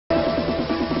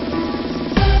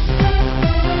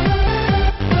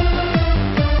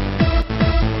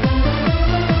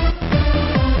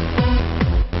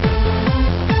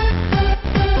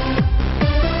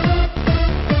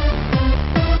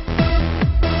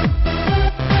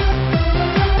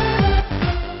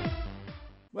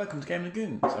welcome to Gaming With The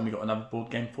Goons, and we've got another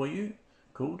board game for you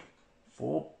called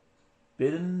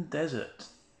Forbidden Desert.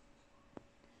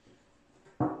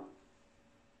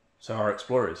 So our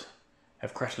explorers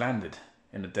have crash landed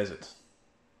in the desert.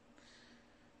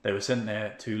 They were sent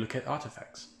there to look at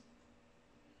artifacts,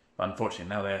 but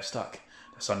unfortunately now they are stuck.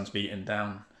 The sun's beating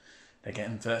down, they're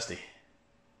getting thirsty,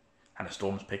 and the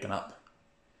storm's picking up.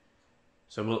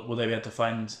 So will they be able to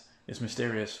find this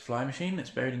mysterious fly machine that's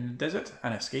buried in the desert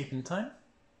and escape in time?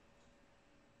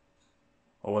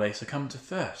 Or will they succumb to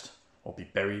thirst or be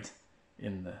buried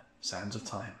in the sands of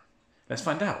time? Let's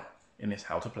find out in this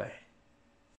How to Play.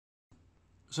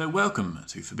 So welcome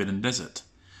to Forbidden Desert.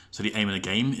 So the aim of the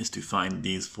game is to find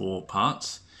these 4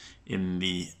 parts in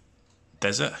the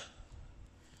desert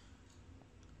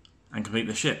and complete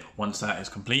the ship. Once that is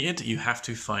completed, you have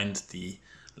to find the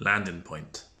landing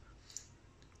point.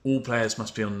 All players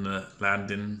must be on the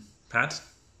landing pad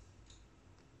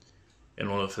in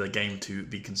order for the game to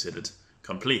be considered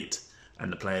complete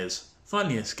and the players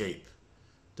finally escape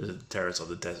the terrors of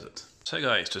the desert. So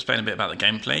guys, to explain a bit about the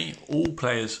gameplay, all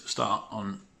players start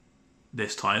on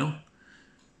this tile,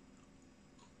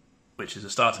 which is a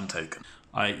starting token.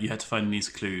 You had to find these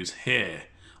clues here.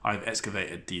 I've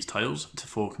excavated these tiles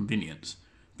for convenience,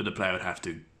 but the player would have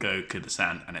to go clear the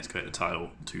sand and excavate the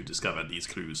tile to discover these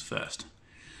clues first.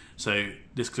 So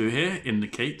this clue here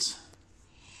indicates,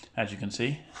 as you can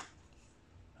see,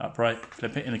 upright,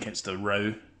 flip it, indicates the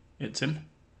row it's in.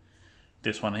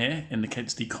 This one here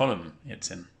indicates the column it's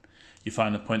in. You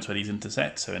find the points where these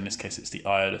intersect, so in this case it's the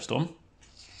eye of the storm.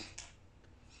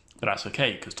 But that's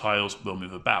okay, because tiles will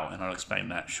move about, and I'll explain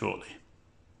that shortly.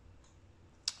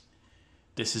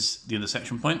 This is the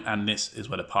intersection point, and this is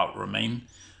where the part will remain.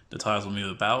 The tiles will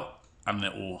move about, and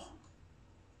it will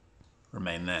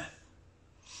remain there.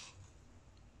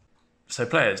 So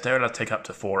players, they're allowed to take up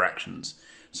to 4 actions.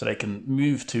 So they can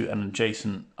move to an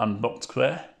adjacent unblocked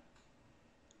square.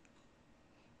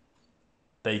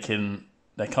 They can't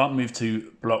move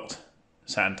to blocked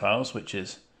sand tiles, which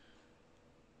is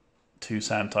 2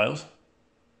 sand tiles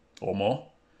or more.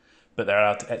 But they're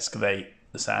allowed to excavate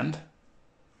the sand,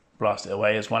 blast it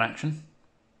away as 1 action.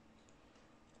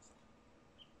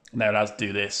 And they're allowed to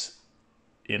do this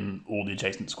in all the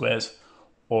adjacent squares,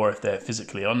 or if they're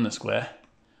physically on the square,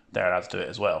 they're allowed to do it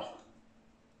as well.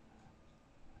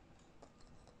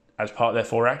 As part of their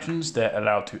 4 actions, they're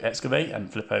allowed to excavate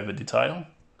and flip over the tile,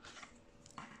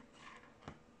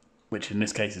 which in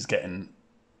this case is getting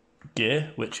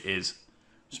gear, which is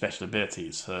special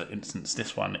abilities. For instance,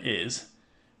 this one is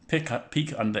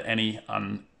peek under any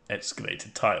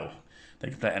unexcavated tile. They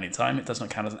can play at any time, it does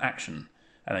not count as an action,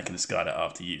 and they can discard it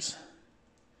after use.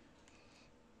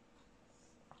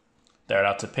 They're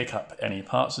allowed to pick up any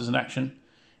parts as an action.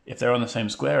 If they're on the same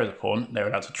square as a pawn, they're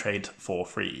allowed to trade for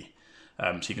free.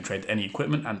 So you can trade any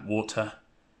equipment and water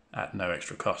at no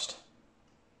extra cost.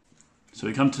 So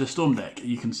we come to the storm deck.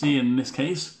 You can see in this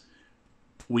case,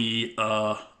 we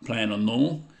are playing on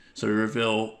normal. So we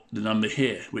reveal the number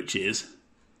here, which is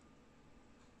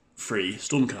 3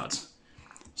 storm cards.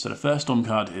 So the first storm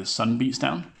card is Sun Beats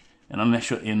Down. And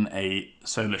unless you're in a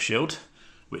solar shield,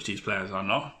 which these players are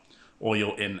not, or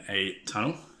you're in a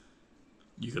tunnel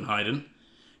you can hide in,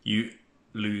 you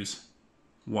lose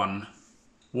 1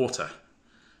 water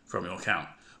from your account.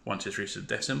 Once it's reached the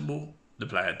death symbol, the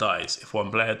player dies. If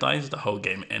 1 player dies, the whole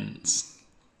game ends.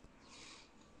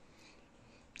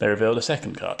 They reveal the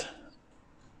second card.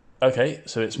 Okay,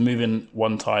 so it's moving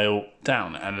 1 tile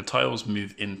down, and the tiles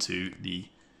move into the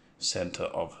center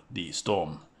of the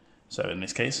storm. So in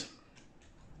this case,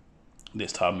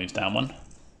 this tile moves down 1,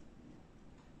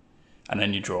 and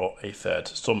then you draw a 3rd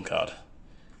storm card.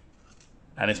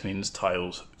 And this means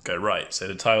tiles go right. So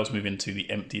the tiles move into the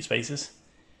empty spaces.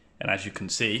 And as you can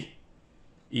see,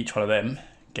 each one of them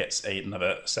gets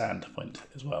another sand point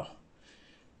as well.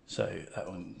 So that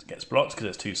one gets blocked because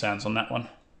there's 2 sands on that one.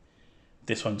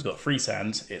 This one's got 3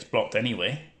 sands. It's blocked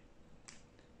anyway.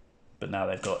 But now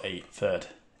they've got a 3rd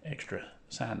extra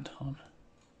sand on.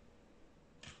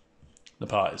 The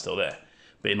part is still there.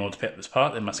 But in order to pick up this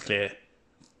part, they must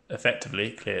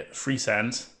effectively clear 3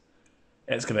 sands,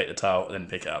 excavate the tile, and then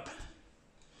pick it up.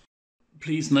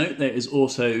 Please note there is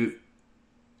also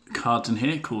cards in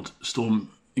here called Storm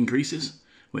Increases,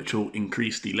 which will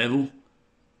increase the level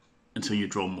until you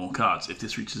draw more cards. If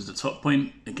this reaches the top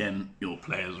point, again, your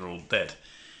players are all dead.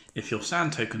 If your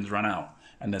sand tokens run out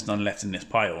and there's none left in this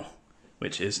pile,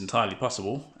 which is entirely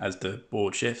possible as the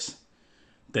board shifts,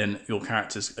 then your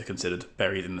characters are considered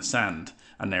buried in the sand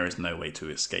and there is no way to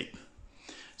escape.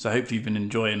 So hopefully you've been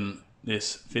enjoying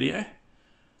this video,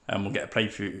 and we'll get a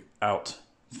playthrough out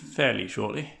fairly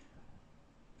shortly.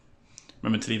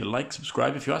 Remember to leave a like,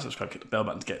 subscribe if you are subscribed, click the bell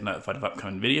button to get notified of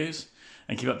upcoming videos,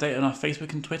 and keep updated on our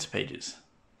Facebook and Twitter pages.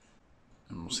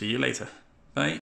 And we'll see you later. Bye.